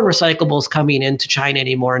these foreign recyclables coming into China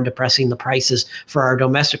anymore and depressing the prices for our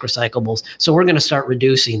domestic recyclables. So we're going to start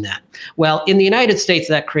reducing that. Well, in the United States,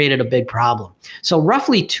 that created a big problem. So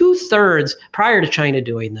roughly 2/3 prior to China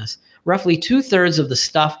doing this, roughly 2/3 of the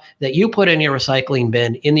stuff that you put in your recycling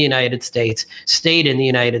bin in the United States stayed in the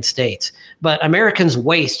United States. But Americans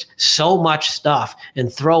waste so much stuff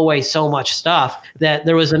and throw away so much stuff that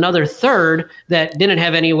there was another third that didn't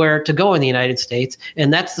have anywhere to go in the United States.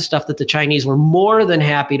 And that's the stuff that the Chinese were more than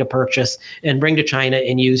happy to purchase and bring to China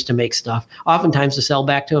and use to make stuff, oftentimes to sell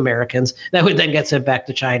back to Americans that would then get sent back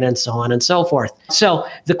to China and so on and so forth. So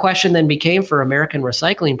the question then became for American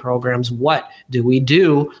recycling programs, what do we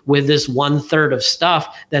do with this 1/3 of stuff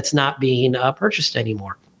that's not being purchased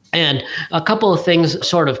anymore? And a couple of things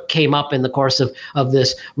sort of came up in the course of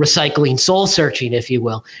this recycling soul searching, if you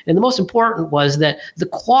will. And the most important was that the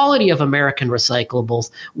quality of American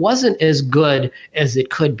recyclables wasn't as good as it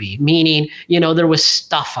could be, meaning, there was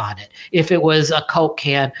stuff on it. If it was a Coke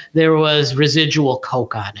can, there was residual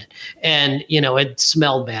Coke on it. And, it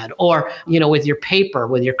smelled bad. Or, with your paper,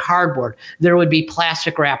 with your cardboard, there would be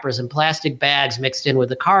plastic wrappers and plastic bags mixed in with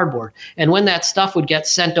the cardboard. And when that stuff would get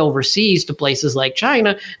sent overseas to places like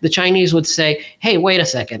China, the Chinese would say, hey, wait a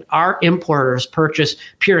second, our importers purchased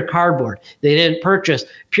pure cardboard. They didn't purchase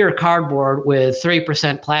pure cardboard with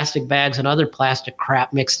 3% plastic bags and other plastic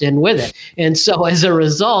crap mixed in with it. And so as a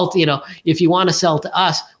result, if you want to sell to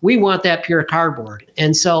us, we want that pure cardboard.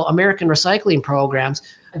 And so American recycling programs,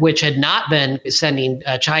 which had not been sending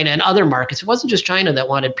China and other markets, it wasn't just China that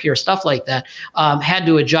wanted pure stuff like that, had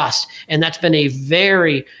to adjust. And that's been a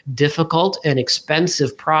very difficult and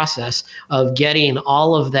expensive process of getting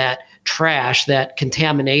all of that trash, that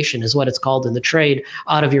contamination is what it's called in the trade,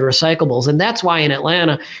 out of your recyclables. And that's why in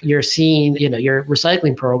Atlanta, you're seeing, your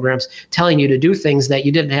recycling programs telling you to do things that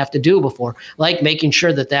you didn't have to do before, like making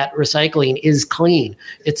sure that recycling is clean.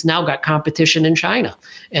 It's now got competition in China.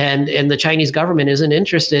 And the Chinese government isn't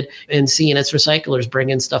interested in seeing its recyclers bring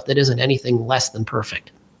in stuff that isn't anything less than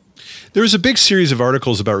perfect. There was a big series of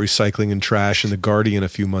articles about recycling and trash in The Guardian a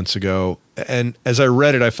few months ago. And as I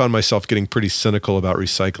read it, I found myself getting pretty cynical about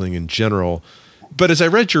recycling in general. But as I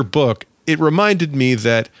read your book, it reminded me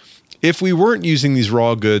that if we weren't using these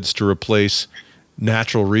raw goods to replace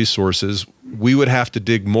natural resources, we would have to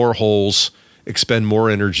dig more holes, expend more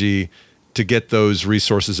energy to get those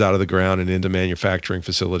resources out of the ground and into manufacturing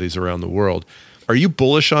facilities around the world. Are you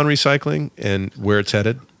bullish on recycling and where it's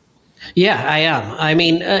headed? Yeah, I am. I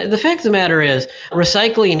mean, the fact of the matter is,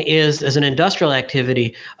 recycling is, as an industrial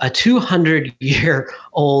activity, a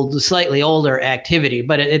 200-year-old, slightly older activity,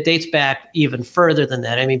 but it dates back even further than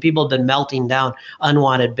that. I mean, people have been melting down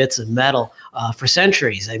unwanted bits of metal for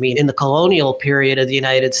centuries. I mean, in the colonial period of the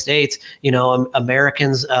United States,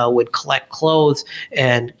 Americans would collect clothes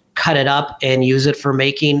and cut it up and use it for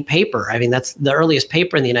making paper. I mean, that's the earliest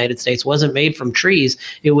paper in the United States wasn't made from trees.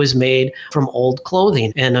 It was made from old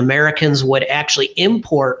clothing. And Americans would actually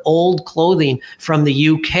import old clothing from the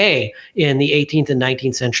UK in the 18th and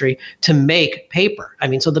 19th century to make paper. I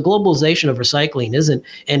mean, so the globalization of recycling isn't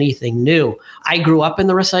anything new. I grew up in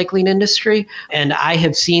the recycling industry, and I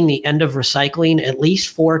have seen the end of recycling at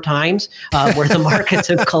least 4 times where the markets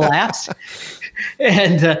have collapsed.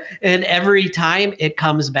 And every time it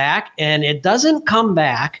comes back, and it doesn't come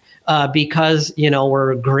back because,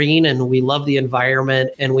 we're green and we love the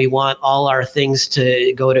environment and we want all our things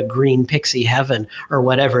to go to green pixie heaven or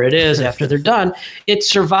whatever it is after they're done. It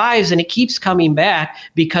survives and it keeps coming back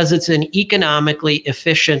because it's an economically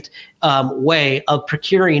efficient way of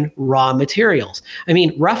procuring raw materials. I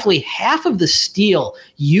mean, roughly half of the steel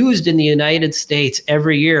used in the United States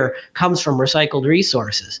every year comes from recycled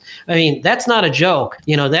resources. I mean, that's not a joke.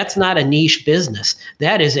 That's not a niche business.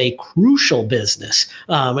 That is a crucial business.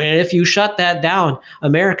 And if you shut that down,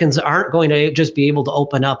 Americans aren't going to just be able to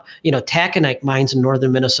open up, taconite mines in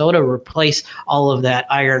northern Minnesota, replace all of that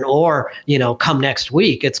iron ore, come next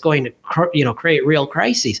week. It's going to, create real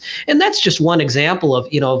crises. And that's just one example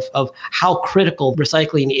of how critical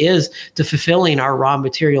recycling is to fulfilling our raw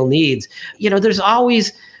material needs. There's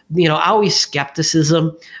always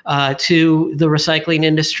skepticism to the recycling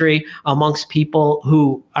industry amongst people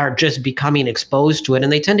who are just becoming exposed to it.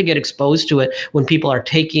 And they tend to get exposed to it when people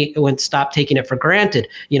stop taking it for granted.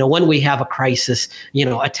 When we have a crisis,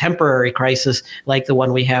 a temporary crisis like the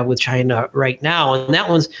one we have with China right now. And that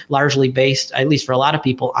one's largely based, at least for a lot of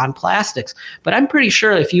people, on plastics. But I'm pretty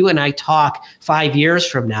sure if you and I talk 5 years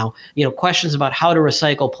from now, questions about how to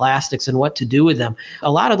recycle plastics and what to do with them,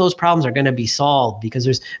 a lot of those problems are going to be solved because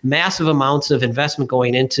there's massive amounts of investment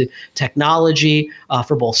going into technology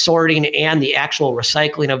for both sorting and the actual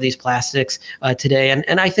recycling of these plastics today.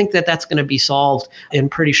 And I think that that's going to be solved in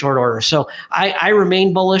pretty short order. So I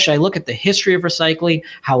remain bullish. I look at the history of recycling,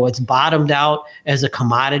 how it's bottomed out as a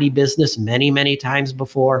commodity business many, many times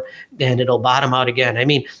before, and it'll bottom out again. I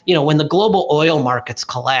mean, when the global oil markets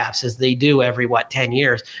collapse, as they do every, 10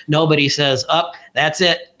 years, nobody says, that's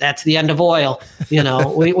it. That's the end of oil.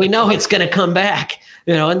 We know it's going to come back.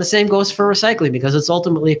 And the same goes for recycling because it's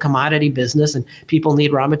ultimately a commodity business and people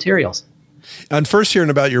need raw materials. On first hearing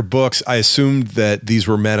about your books, I assumed that these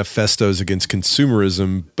were manifestos against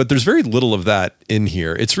consumerism, but there's very little of that in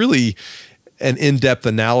here. It's really an in-depth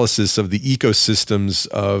analysis of the ecosystems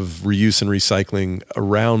of reuse and recycling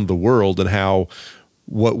around the world and how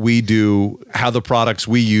what we do, how the products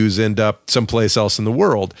we use end up someplace else in the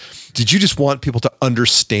world. Did you just want people to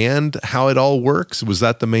understand how it all works? Was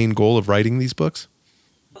that the main goal of writing these books?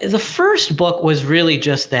 The first book was really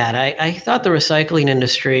just that. I thought the recycling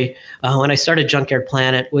industry, when I started Junkyard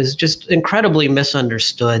Planet, was just incredibly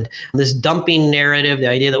misunderstood. This dumping narrative, the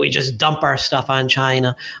idea that we just dump our stuff on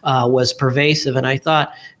China, was pervasive. And I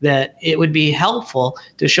thought that it would be helpful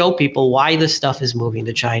to show people why this stuff is moving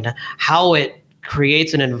to China, how it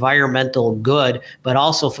creates an environmental good, but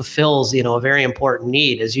also fulfills, a very important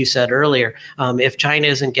need. As you said earlier, if China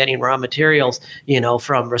isn't getting raw materials,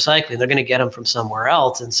 from recycling, they're going to get them from somewhere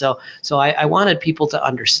else. And so I wanted people to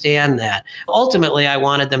understand that. Ultimately, I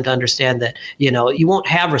wanted them to understand that, you won't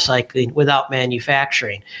have recycling without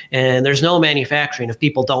manufacturing. And there's no manufacturing if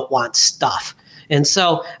people don't want stuff. And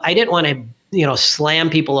so I didn't want to slam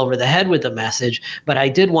people over the head with the message, but I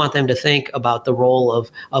did want them to think about the role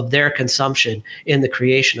of their consumption in the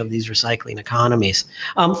creation of these recycling economies.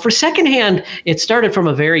 For secondhand, it started from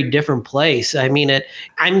a very different place. I mean,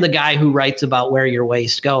 I'm the guy who writes about where your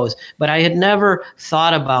waste goes, but I had never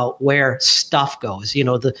thought about where stuff goes,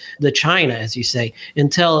 the China, as you say,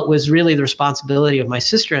 until it was really the responsibility of my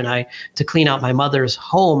sister and I to clean out my mother's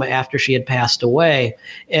home after she had passed away.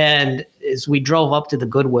 And as we drove up to the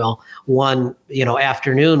Goodwill one,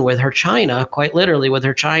 afternoon with her china, quite literally with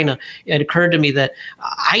her china, it occurred to me that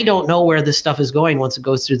I don't know where this stuff is going once it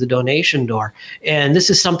goes through the donation door. And this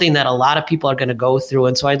is something that a lot of people are going to go through.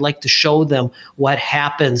 And so I'd like to show them what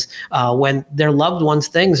happens when their loved ones'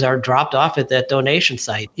 things are dropped off at that donation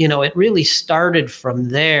site. It really started from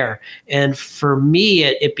there. And for me,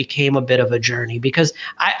 it became a bit of a journey because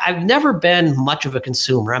I've never been much of a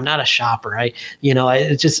consumer. I'm not a shopper.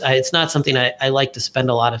 It's not something I like to spend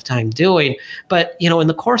a lot of time doing. But, in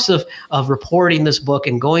the course of reporting this book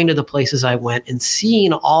and going to the places I went and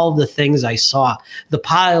seeing all the things I saw, the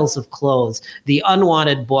piles of clothes, the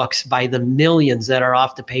unwanted books by the millions that are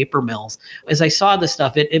off the paper mills, as I saw this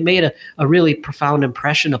stuff, it made a really profound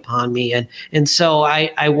impression upon me. And so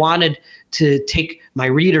I wanted to take my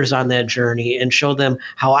readers on that journey and show them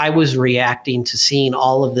how I was reacting to seeing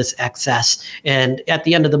all of this excess. And at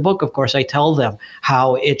the end of the book, of course, I tell them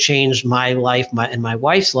how it changed my life and my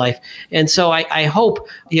wife's life. And so I hope,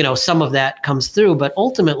 some of that comes through. But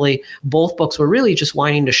ultimately, both books were really just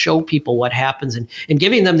wanting to show people what happens and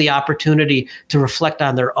giving them the opportunity to reflect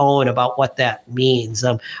on their own about what that means.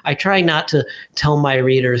 I try not to tell my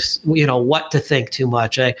readers, what to think too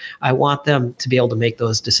much. I want them to be able to make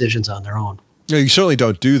those decisions on their own. No, you certainly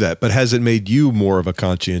don't do that, but has it made you more of a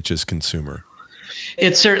conscientious consumer?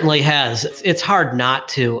 It certainly has. It's hard not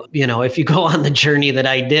to, if you go on the journey that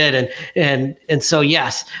I did. And so,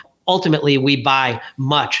 yes, ultimately, we buy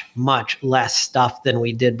much, much less stuff than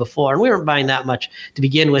we did before. And we weren't buying that much to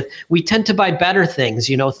begin with. We tend to buy better things,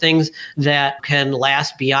 things that can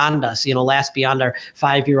last beyond us, last beyond our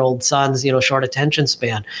 5-year-old son's, short attention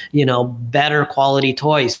span, better quality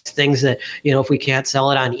toys, things that, if we can't sell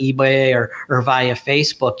it on eBay or via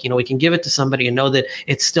Facebook, we can give it to somebody and know that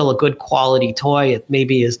it's still a good quality toy. It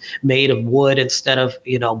maybe is made of wood instead of,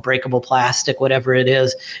 breakable plastic, whatever it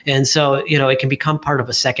is. And so, it can become part of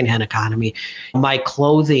a secondhand economy. My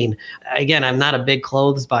clothing, again, I'm not a big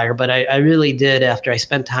clothes buyer, but I really did, after I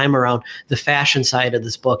spent time around the fashion side of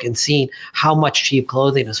this book and seeing how much cheap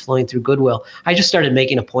clothing is flowing through Goodwill, I just started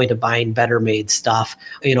making a point of buying better made stuff,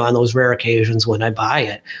 on those rare occasions when I buy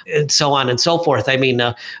it, and so on and so forth. I mean,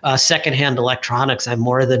 secondhand electronics, I'm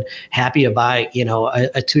more than happy to buy,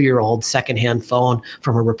 a 2-year-old secondhand phone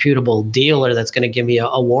from a reputable dealer that's going to give me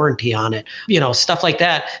a warranty on it, stuff like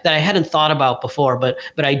that I hadn't thought about before, but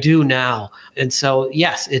I do now. And so,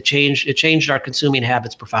 yes, it changed our consuming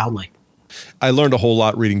habits profoundly. I learned a whole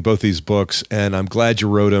lot reading both these books, and I'm glad you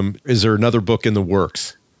wrote them. Is there another book in the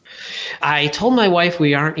works? I told my wife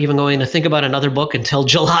we aren't even going to think about another book until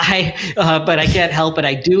July, but I can't help it.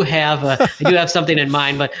 I do have something in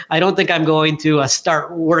mind, but I don't think I'm going to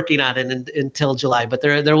start working on it until July. But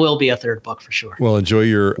there will be a third book for sure. Well, enjoy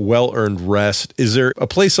your well-earned rest. Is there a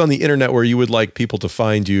place on the internet where you would like people to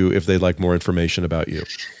find you if they'd like more information about you?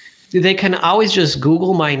 They can always just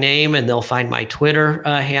Google my name and they'll find my Twitter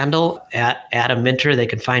handle at Adam Minter. They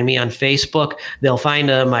can find me on Facebook. They'll find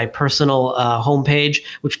my personal homepage,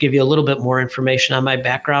 which give you a little bit more information on my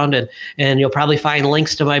background. And you'll probably find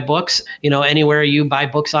links to my books, anywhere you buy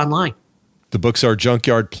books online. The books are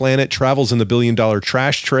Junkyard Planet, Travels in the $1 Billion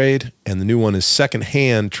Trash Trade, and the new one is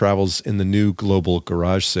Secondhand, Travels in the New Global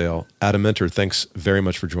Garage Sale. Adam Minter, thanks very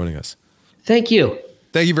much for joining us. Thank you.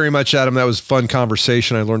 Thank you very much, Adam. That was a fun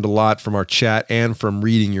conversation. I learned a lot from our chat and from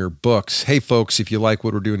reading your books. Hey, folks, if you like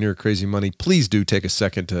what we're doing here at Crazy Money, please do take a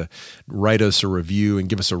second to write us a review and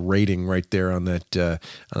give us a rating right there on that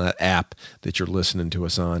app that you're listening to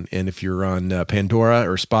us on. And if you're on Pandora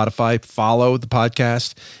or Spotify, follow the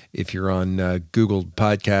podcast. If you're on Google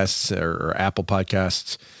Podcasts or Apple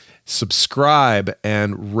Podcasts, subscribe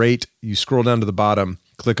and rate. You scroll down to the bottom,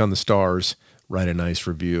 click on the stars, write a nice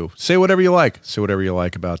review. Say whatever you like. Say whatever you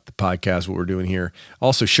like about the podcast, what we're doing here.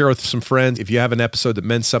 Also, share with some friends. If you have an episode that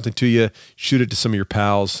meant something to you, shoot it to some of your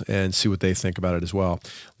pals and see what they think about it as well.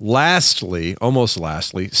 Lastly,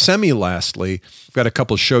 semi-lastly, we've got a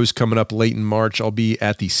couple of shows coming up late in March. I'll be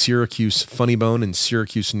at the Syracuse Funny Bone in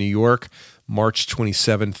Syracuse, New York, March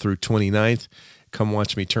 27th through 29th. Come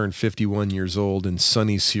watch me turn 51 years old in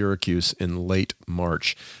sunny Syracuse in late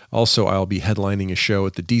March. Also, I'll be headlining a show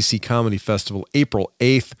at the DC Comedy Festival April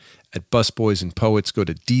 8th at Busboys and Poets. Go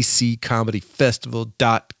to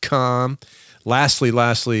dccomedyfestival.com.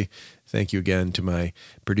 Lastly, thank you again to my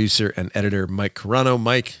producer and editor, Mike Carano.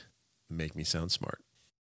 Mike, make me sound smart.